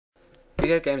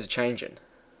Video games are changing.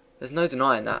 There's no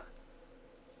denying that.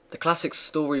 The classic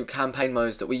story campaign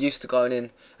modes that we used to going in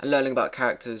and learning about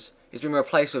characters is being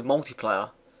replaced with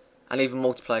multiplayer, and even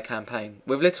multiplayer campaign,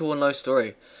 with little or no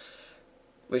story,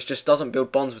 which just doesn't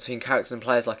build bonds between characters and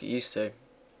players like it used to.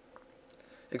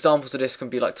 Examples of this can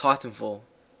be like Titanfall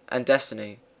and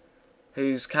Destiny,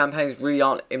 whose campaigns really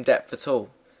aren't in depth at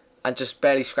all, and just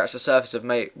barely scratch the surface of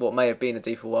what may have been a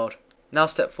deeper world. Now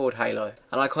step forward Halo,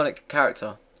 an iconic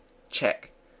character,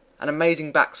 check. An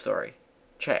amazing backstory,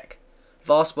 check.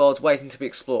 Vast worlds waiting to be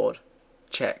explored,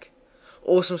 check.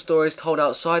 Awesome stories told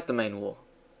outside the main war,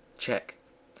 check.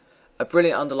 A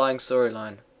brilliant underlying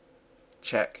storyline,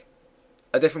 check.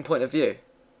 A different point of view,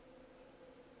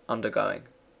 undergoing.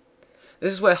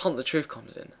 This is where Hunt the Truth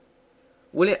comes in.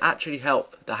 Will it actually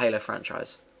help the Halo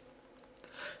franchise?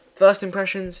 First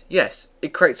impressions, yes,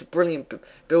 it creates a brilliant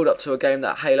build up to a game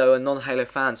that Halo and non-Halo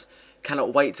fans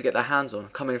cannot wait to get their hands on,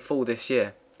 coming fall this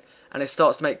year. And it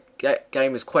starts to make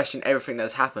gamers question everything that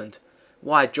has happened,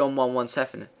 why John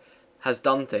 117 has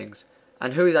done things,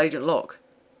 and who is Agent Locke,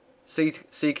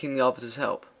 seeking the Arbiter's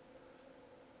help.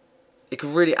 It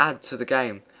could really add to the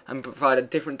game and provide a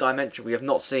different dimension we have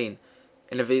not seen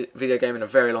in a video game in a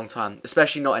very long time,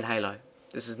 especially not in Halo.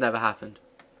 This has never happened.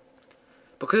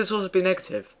 But could this also be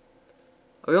negative?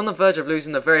 Are we on the verge of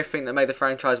losing the very thing that made the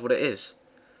franchise what it is?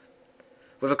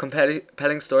 With a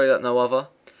compelling story like no other,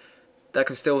 that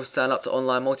can still stand up to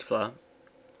online multiplayer?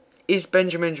 Is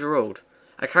Benjamin Giroud,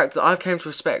 a character that I've came to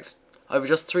respect over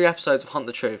just 3 episodes of Hunt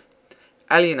the Truth,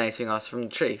 alienating us from the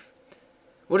chief?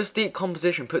 Will this deep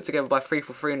composition put together by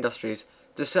 343 Industries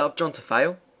to set up John to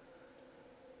fail?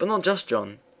 But not just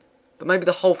John, but maybe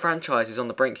the whole franchise is on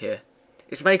the brink here.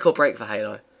 It's make or break for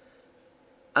Halo.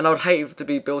 And I would hate it to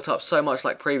be built up so much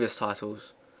like previous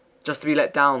titles, just to be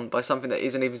let down by something that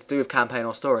isn't even to do with campaign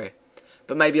or story,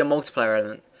 but maybe a multiplayer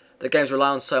element that games rely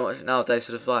on so much nowadays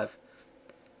to survive,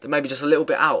 that maybe just a little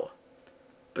bit out,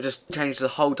 but just changes the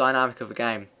whole dynamic of the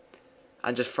game,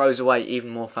 and just throws away even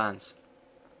more fans.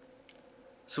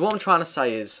 So what I'm trying to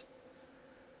say is,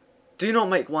 do not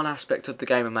make one aspect of the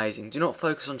game amazing. Do not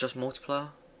focus on just multiplayer,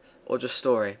 or just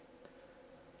story.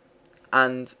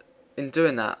 And in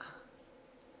doing that,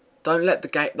 don't let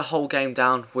the whole game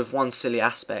down with one silly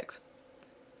aspect.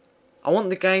 I want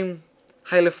the game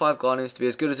Halo 5 Guardians to be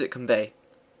as good as it can be.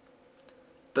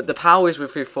 But the power is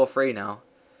with 343 now.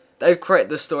 They've created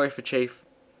the story for Chief.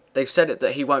 They've said it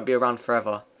that he won't be around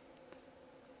forever.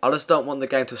 I just don't want the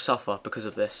game to suffer because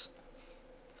of this.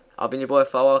 I've been your boy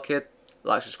Farwell Kid.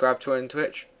 Like, subscribe, Twitter and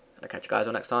Twitch. And I'll catch you guys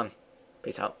all next time.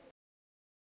 Peace out.